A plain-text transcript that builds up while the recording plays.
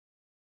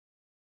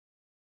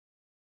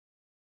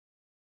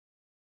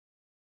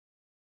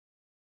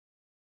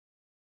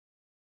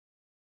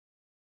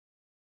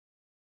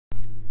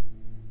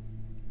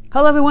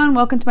Hello everyone,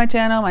 welcome to my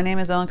channel. My name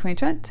is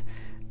Crimi-trent.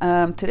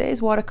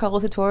 Today's watercolor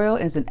tutorial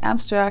is an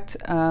abstract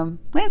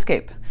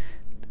landscape.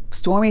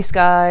 Stormy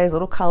skies,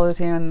 little colors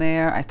here and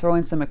there. I throw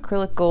in some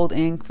acrylic gold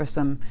ink for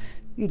some,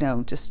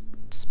 just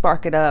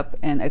spark it up.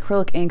 And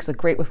acrylic inks are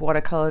great with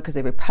watercolor because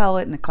they repel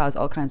it and they cause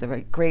all kinds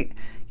of great,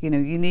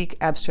 unique,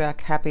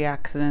 abstract, happy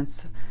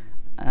accidents.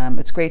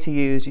 It's great to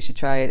use. You should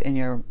try it in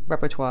your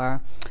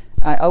repertoire.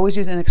 I always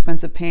use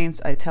inexpensive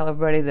paints. I tell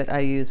everybody that I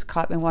use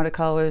Cotton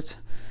watercolors,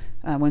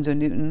 Winsor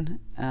Newton,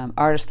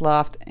 Artist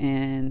Loft,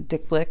 and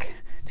Dick Blick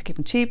to keep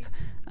them cheap.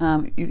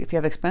 If you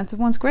have expensive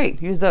ones,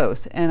 great, use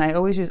those. And I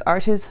always use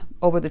Arches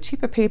over the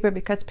cheaper paper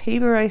because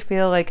paper, I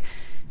feel like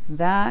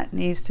that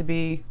needs to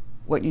be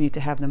what you need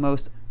to have the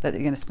most, that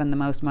you're going to spend the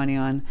most money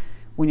on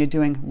when you're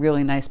doing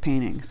really nice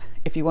paintings.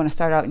 If you want to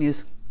start out and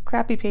use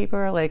crappy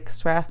paper like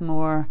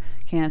Strathmore,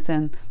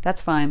 Canson,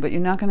 that's fine, but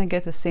you're not going to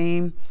get the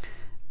same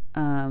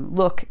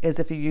look as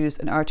if you use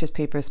an Arches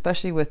paper,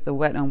 especially with the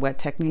wet on wet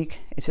technique.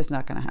 It's just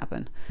not going to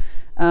happen.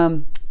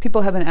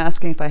 People have been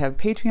asking if I have a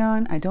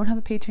Patreon. I don't have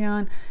a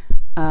Patreon.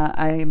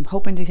 I'm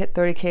hoping to hit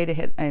 30K to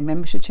hit a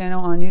membership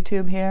channel on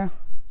YouTube here.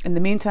 In the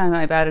meantime,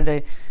 I've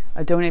added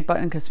a donate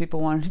button because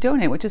people wanted to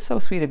donate, which is so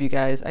sweet of you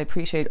guys. I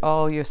appreciate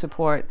all your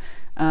support.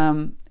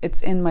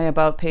 It's in my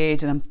about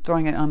page, and I'm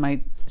throwing it on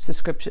my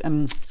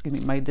subscription,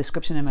 my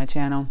description in my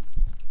channel.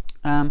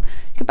 You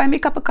can buy me a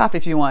cup of coffee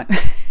if you want.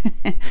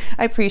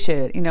 I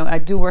appreciate it. I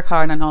do work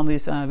hard on all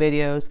these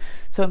videos,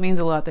 so it means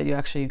a lot that you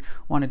actually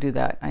want to do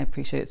that. I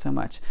appreciate it so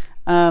much.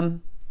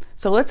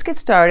 So let's get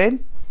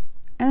started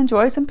and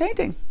enjoy some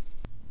painting.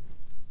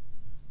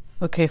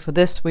 Okay, for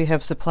this we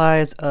have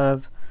supplies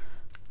of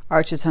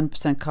Arches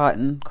 100%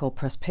 cotton cold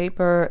pressed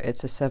paper.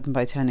 It's a 7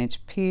 by 10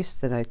 inch piece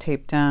that I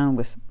taped down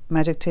with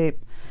magic tape.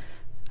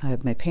 I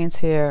have my paints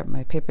here,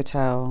 my paper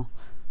towel,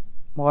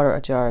 water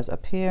jars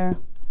up here.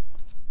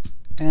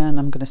 And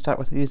I'm going to start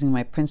with using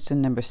my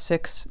Princeton No.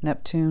 6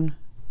 Neptune.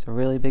 It's a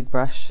really big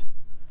brush.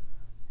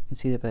 You can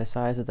see that by the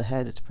size of the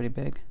head, it's pretty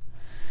big.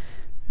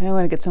 And I'm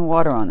going to get some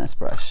water on this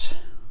brush.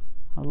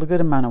 A good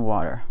amount of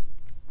water.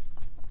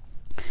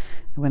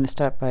 I'm going to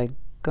start by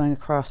going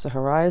across the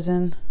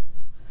horizon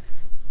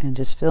and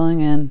just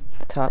filling in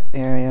the top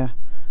area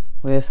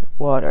with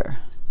water.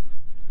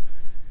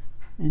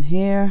 And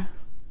here,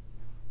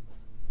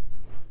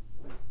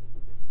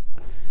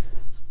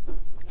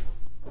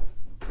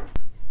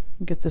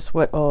 get this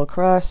wet all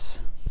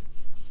across.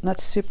 Not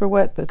super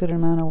wet, but a good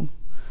amount of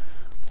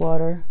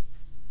water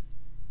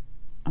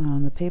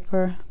on the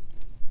paper.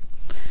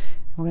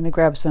 We're going to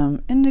grab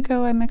some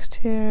indigo I mixed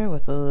here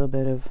with a little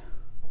bit of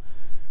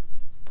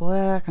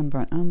black and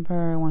burnt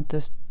umber. I want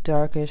this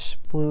darkish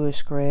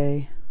bluish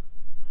gray.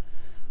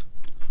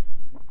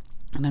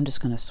 And I'm just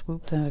going to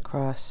swoop that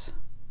across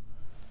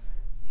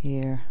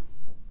here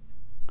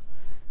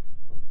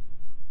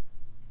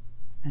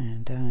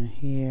and down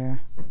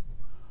here.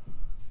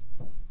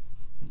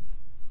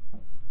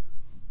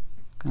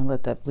 Gonna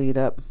let that bleed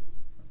up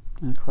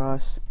and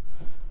across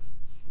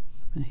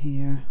in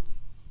here.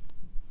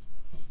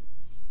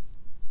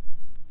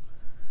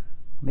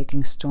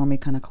 Making stormy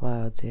kind of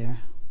clouds here.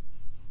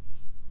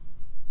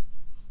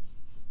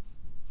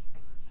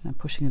 And I'm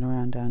pushing it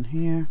around down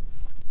here.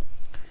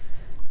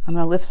 I'm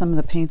gonna lift some of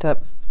the paint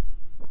up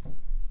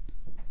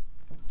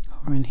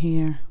over in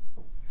here.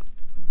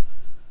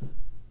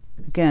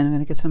 Again, I'm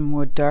gonna get some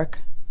more dark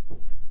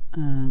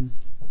right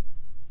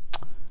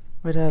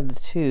out of the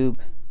tube.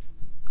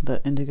 The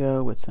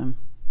indigo with some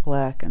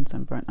black and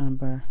some burnt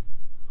umber.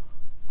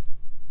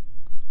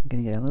 I'm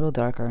going to get a little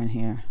darker in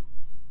here.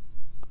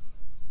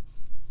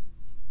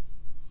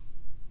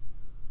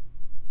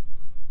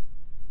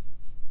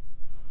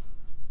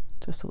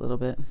 Just a little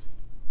bit.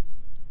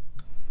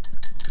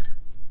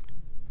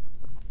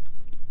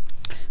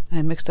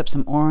 I mixed up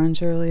some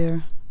orange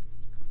earlier,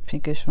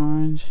 pinkish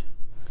orange.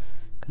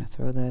 I'm going to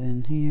throw that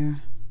in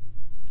here.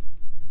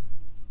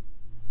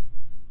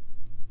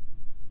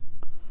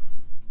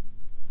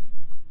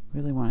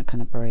 Really want it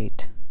kind of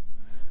bright,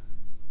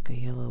 like a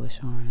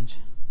yellowish orange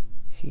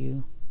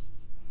hue.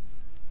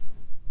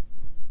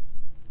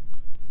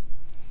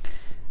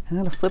 I'm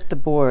going to flip the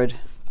board.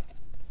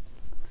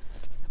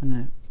 I'm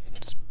going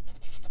to just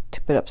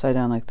tip it upside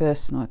down like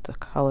this and let the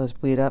colors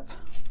bleed up.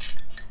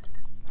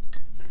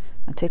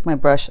 I'll take my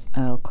brush,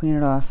 I'll clean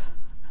it off.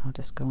 I'll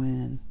just go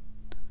in and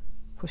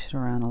push it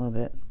around a little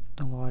bit,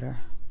 the water.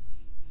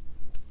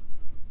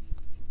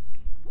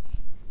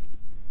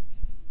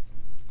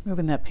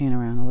 Moving that paint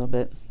around a little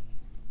bit.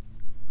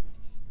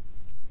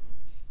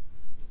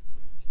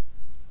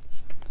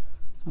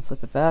 I'll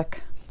flip it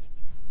back.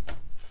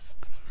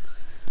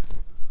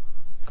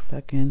 Go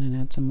back in and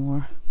add some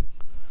more.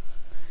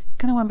 You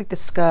kind of want to make the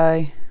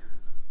sky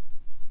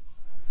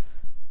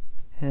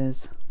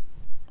as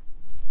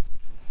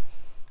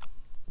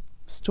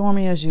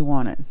stormy as you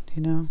want it,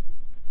 It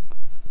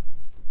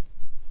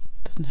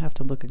doesn't have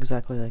to look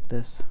exactly like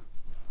this.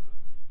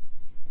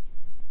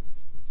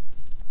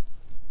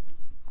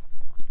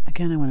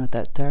 Again, I went with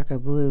that darker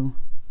blue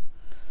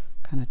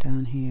kind of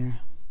down here.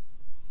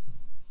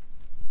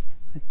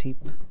 A deep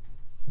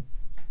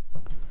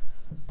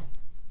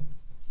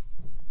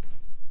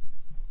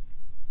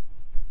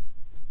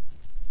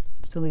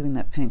still leaving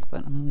that pink,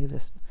 but I'm going to leave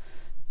this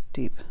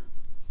deep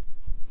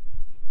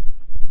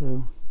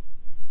blue.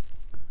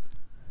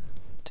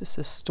 Just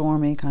a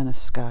stormy kind of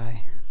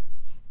sky.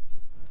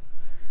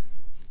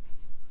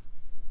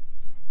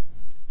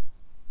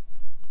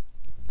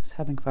 Just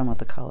having fun with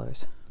the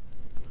colors.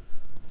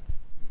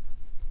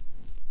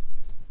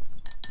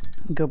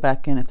 Go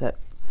back in if that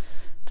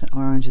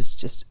orange is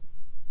just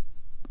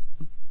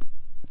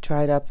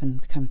dried up and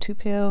become too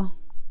pale.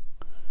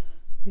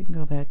 You can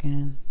go back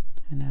in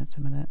and add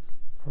some of that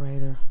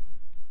brighter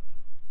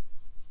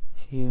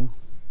hue.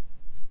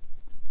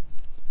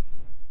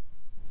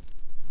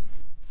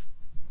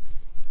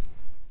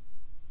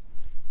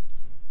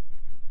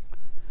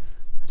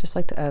 I just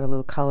like to add a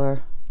little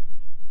color,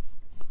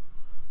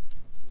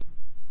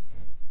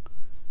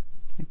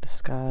 make the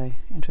sky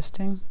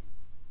interesting.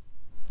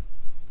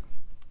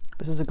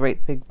 This is a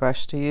great big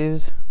brush to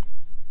use.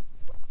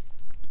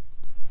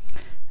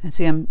 And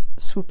see, I'm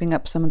swooping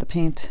up some of the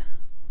paint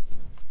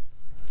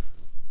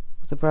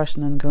with the brush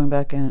and then going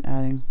back in and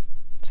adding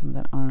some of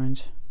that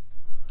orange.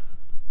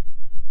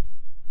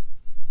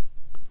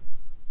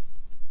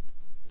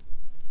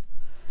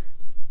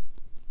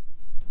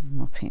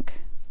 More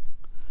pink.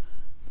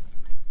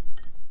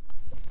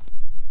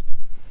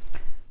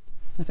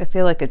 If I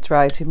feel like it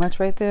dried too much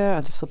right there,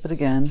 I'll just flip it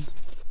again.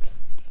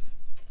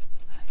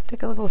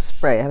 Take a little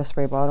spray. I have a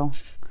spray bottle.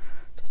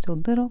 Just do a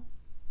little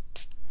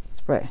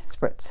spray,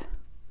 spritz,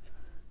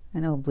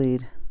 and it'll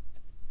bleed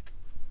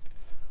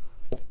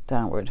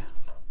downward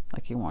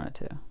like you want it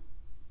to.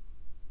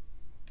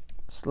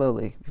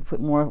 Slowly. If you put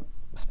more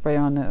spray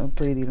on it, it'll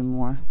bleed even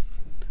more.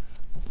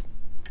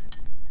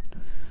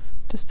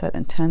 Just that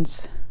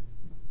intense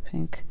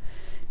pink.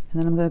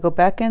 And then I'm going to go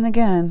back in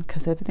again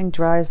because everything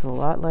dries a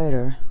lot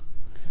lighter.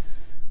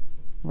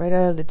 Right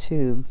out of the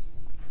tube.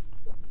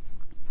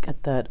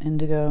 Got that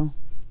indigo,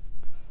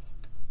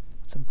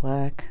 some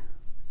black,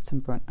 some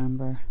burnt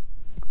umber.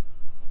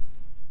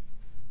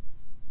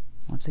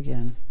 Once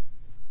again,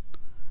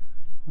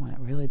 I want it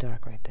really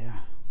dark right there.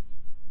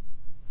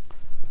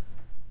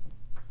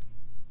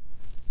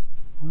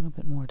 A little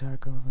bit more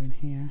dark over in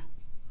here.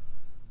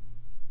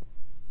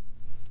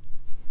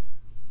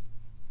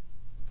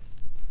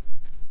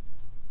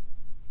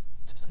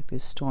 Just like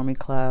these stormy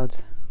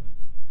clouds.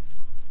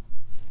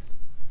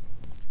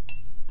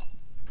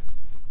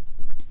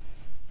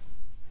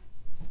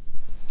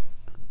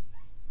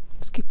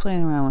 Just keep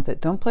playing around with it.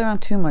 Don't play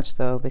around too much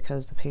though,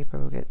 because the paper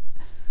will get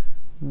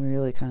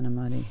really kind of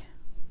muddy.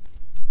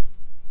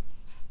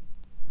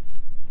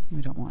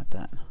 We don't want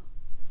that.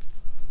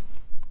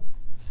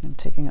 See, I'm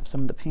taking up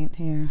some of the paint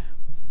here.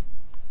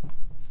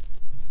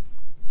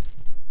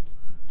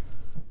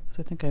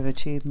 So I think I've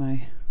achieved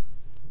my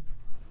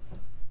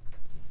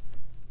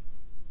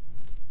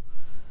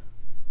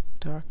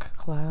dark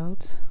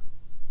clouds.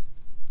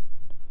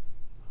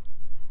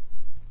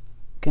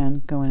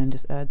 Again, go in and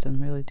just add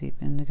some really deep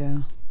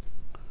indigo.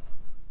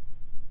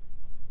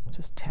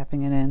 Just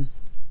tapping it in.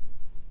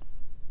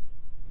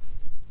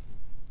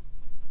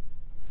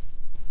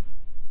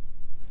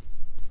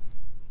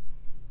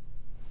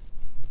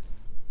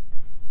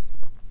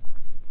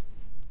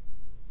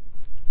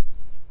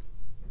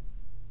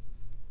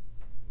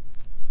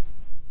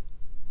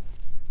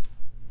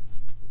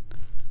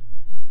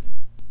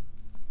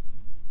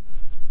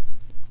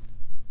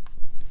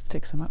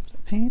 Take some up the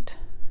paint.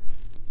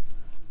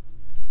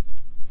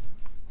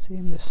 See,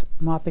 I'm just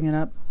mopping it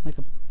up like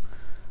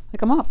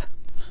a mop.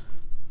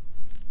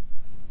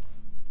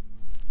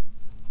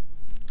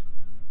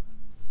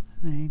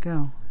 There you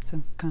go. It's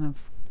a kind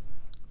of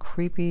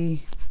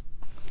creepy.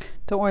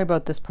 Don't worry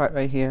about this part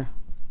right here.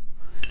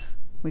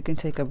 We can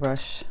take a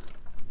brush,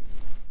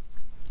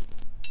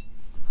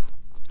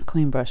 a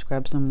clean brush,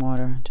 grab some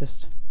water,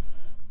 just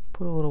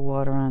put a little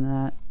water on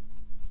that.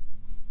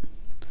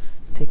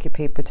 Take your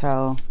paper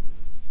towel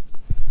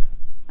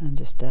and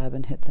just dab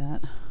and hit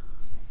that.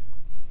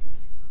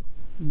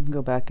 And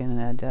go back in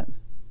and add that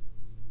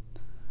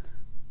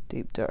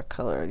deep dark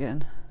color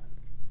again.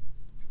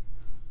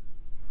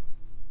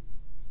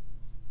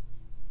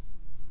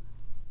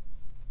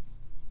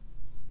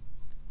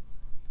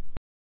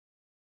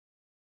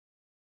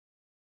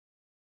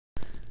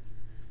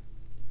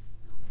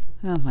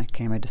 Oh, my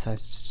camera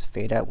decides to just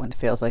fade out when it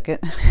feels like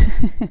it.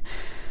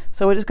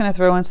 So we're just going to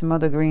throw in some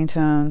other green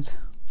tones.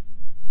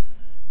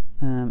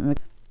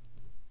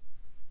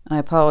 I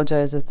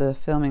apologize if the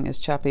filming is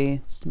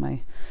choppy.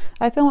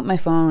 I film with my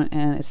phone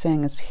and it's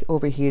saying it's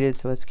overheated,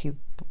 so it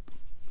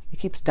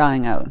keeps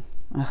dying out.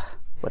 Ugh,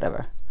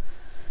 whatever.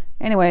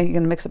 Anyway, you're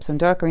gonna mix up some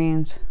dark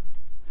greens,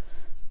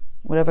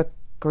 whatever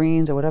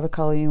greens or whatever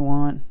color you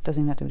want.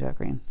 Doesn't even have to be dark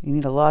green. You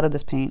need a lot of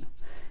this paint,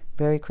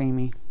 very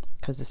creamy,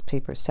 because this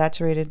paper is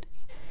saturated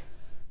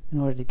in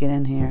order to get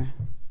in here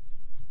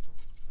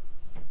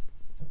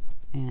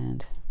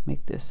and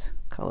make this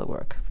color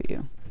work for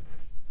you.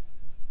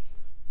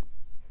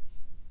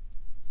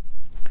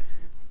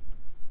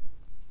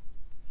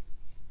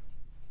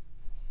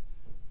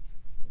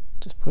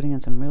 Just putting in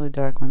some really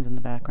dark ones in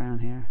the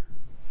background here.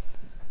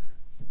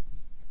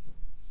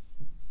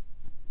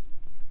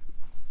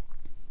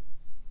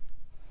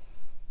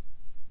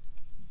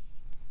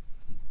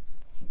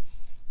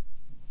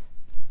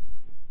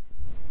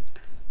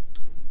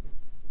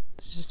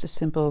 just a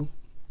simple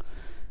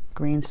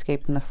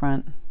greenscape in the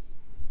front.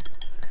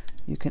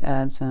 You could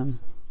add some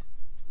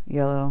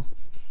yellow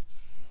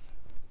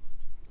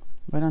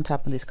right on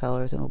top of these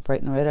colors and it'll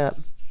brighten right up.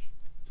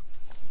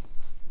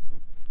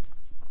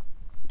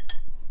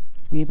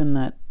 Even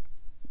that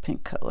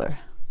pink color,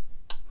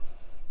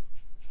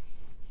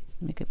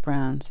 make it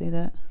brown, see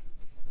that?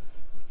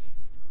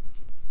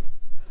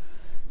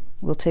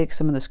 We'll take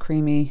some of this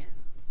creamy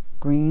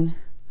green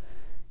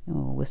and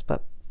we'll wisp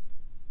up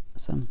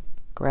some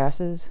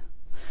grasses.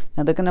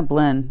 Now they're going to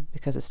blend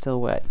because it's still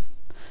wet.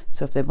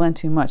 So if they blend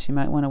too much, you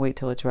might want to wait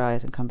till it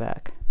dries and come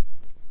back.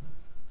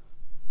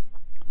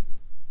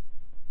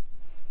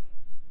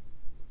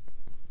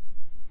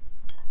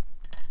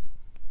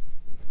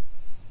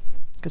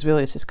 Because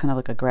really it's just kind of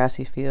like a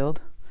grassy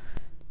field.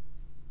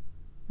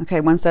 Okay,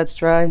 once that's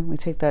dry, we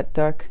take that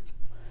dark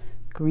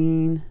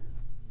green,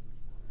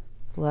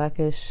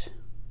 blackish,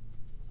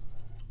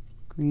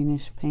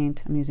 greenish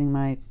paint. I'm using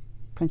my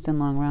Princeton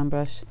long round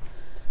brush.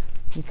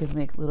 You could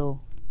make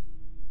little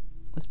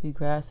wispy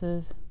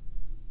grasses.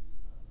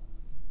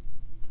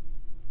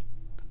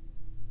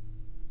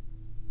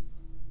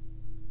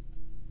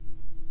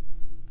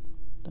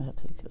 I have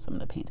to take some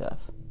of the paint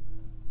off.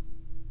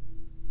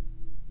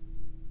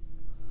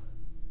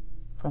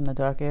 From the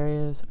dark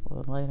areas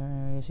or the lighter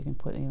areas, you can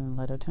put even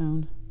lighter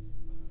tone.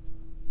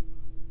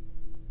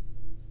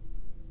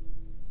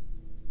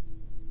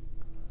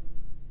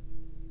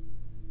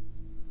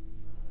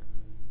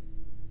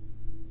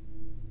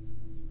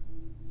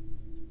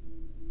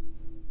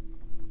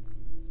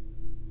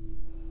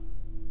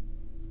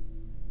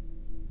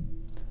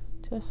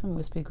 Just some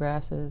wispy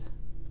grasses.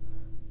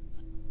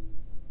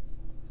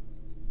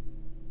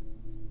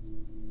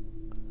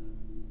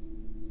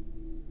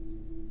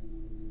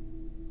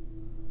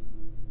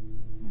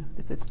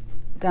 If it's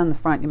down the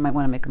front, you might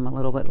want to make them a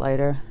little bit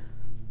lighter,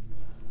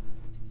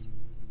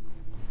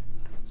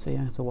 so you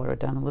have to water it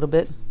down a little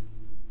bit,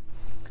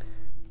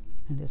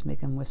 and just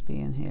make them wispy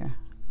in here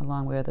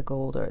along where the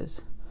gold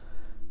is,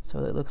 so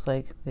it looks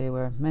like they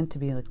were meant to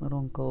be like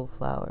little gold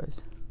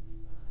flowers.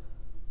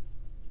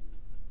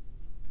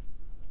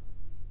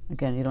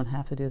 Again, you don't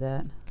have to do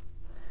that.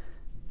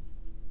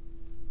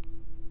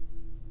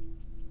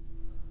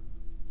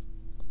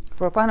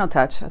 For a final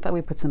touch, I thought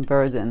we'd put some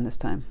birds in this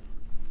time.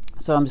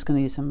 So I'm just going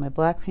to use some of my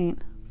black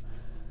paint,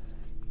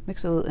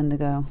 mix a little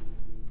indigo,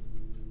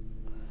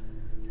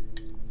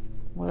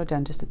 water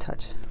down just a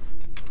touch.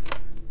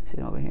 See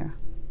it over here.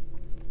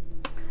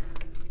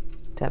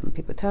 Tap my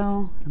paper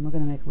towel, and we're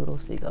going to make little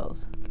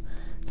seagulls.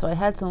 So I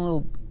had some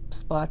little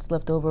spots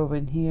left over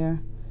in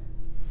here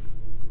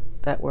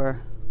that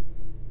were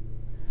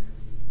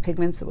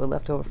pigments that were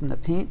left over from the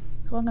paint,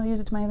 so I'm going to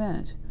use it to my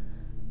advantage.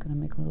 I'm going to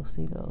make little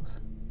seagulls.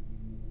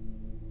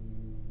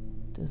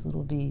 Just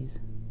little bees.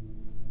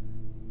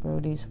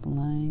 Birdies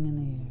flying in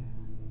the air.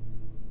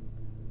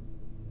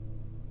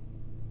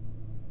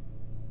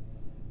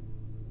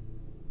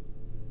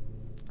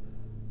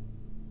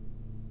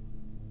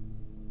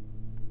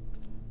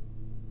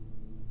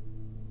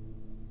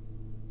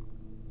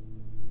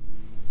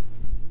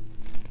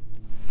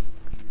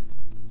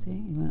 See,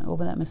 you went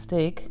over that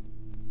mistake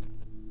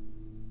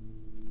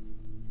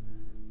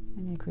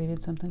and you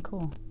created something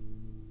cool.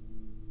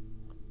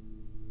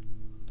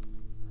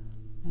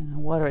 And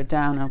I'll water it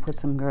down and I'll put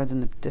some birds in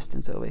the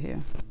distance over here.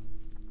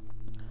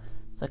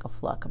 It's like a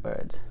flock of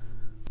birds.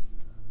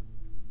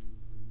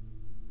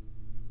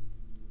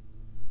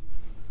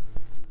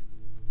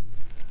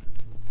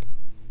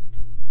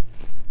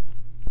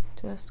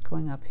 Just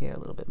going up here a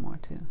little bit more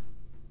too.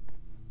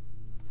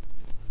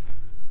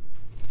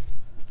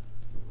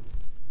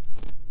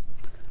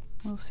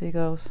 Little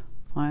seagulls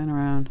flying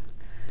around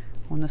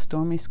on the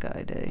stormy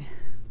sky day.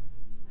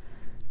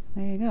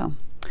 There you go.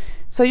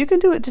 So you can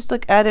do it, just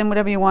like add in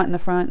whatever you want in the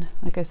front.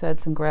 Like I said,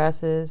 some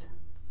grasses.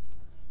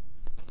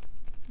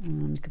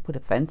 You could put a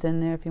fence in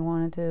there if you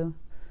wanted to.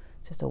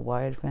 Just a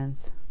wired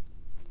fence.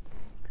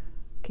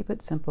 Keep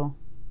it simple.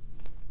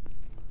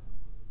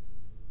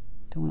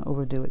 Don't want to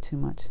overdo it too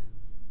much.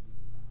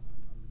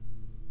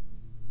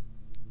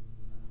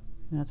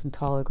 Add some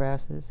taller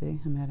grasses. See,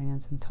 I'm adding in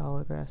some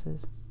taller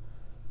grasses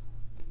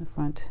in the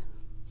front.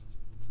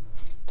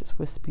 Just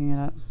wisping it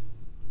up.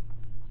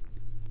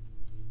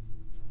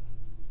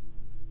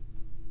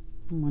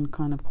 In one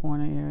kind of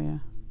corner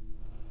area.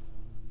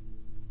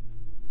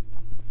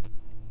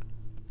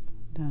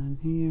 Down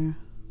here.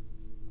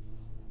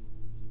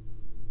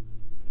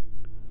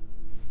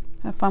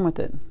 Have fun with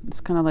it. It's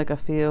kind of like a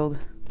field in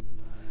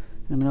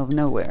the middle of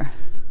nowhere.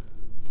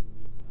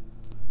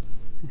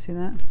 You see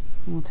that?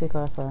 And we'll take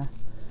off our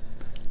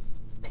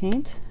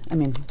tape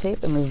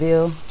and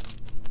reveal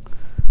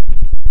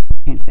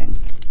painting.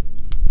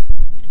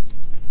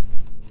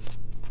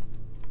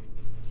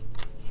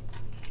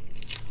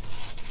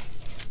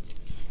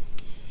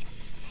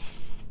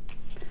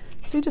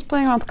 So you're just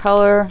playing around with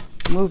color,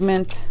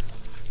 movement.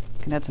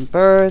 You can add some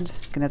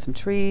birds, you can add some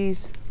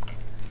trees,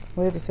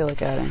 whatever you feel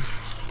like adding.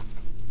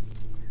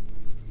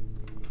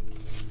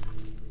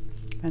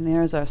 And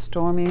there's our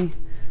stormy,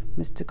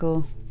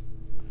 mystical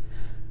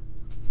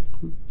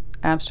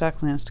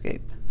abstract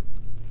landscape.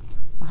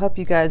 I hope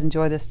you guys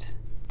enjoy this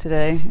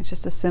today. It's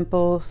just a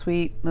simple,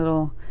 sweet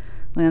little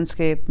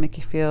landscape, make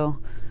you feel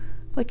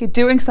like you're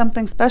doing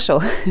something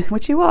special,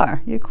 which you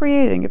are. You're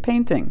creating, you're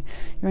painting,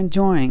 you're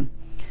enjoying.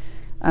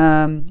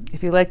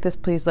 If you like this,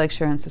 please like,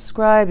 share, and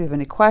subscribe. If you have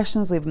any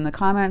questions, leave them in the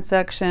comment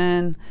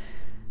section.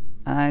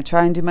 I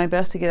try and do my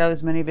best to get out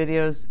as many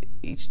videos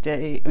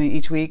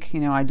each week. You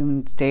know, I do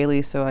them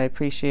daily, so I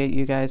appreciate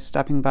you guys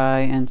stopping by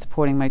and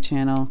supporting my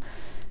channel.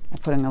 I'm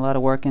putting a lot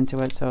of work into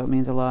it, so it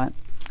means a lot.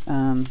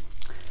 Sorry,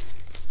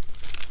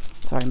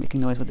 I'm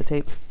making noise with the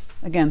tape.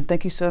 Again,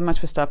 thank you so much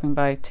for stopping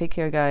by. Take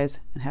care, guys,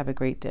 and have a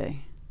great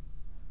day.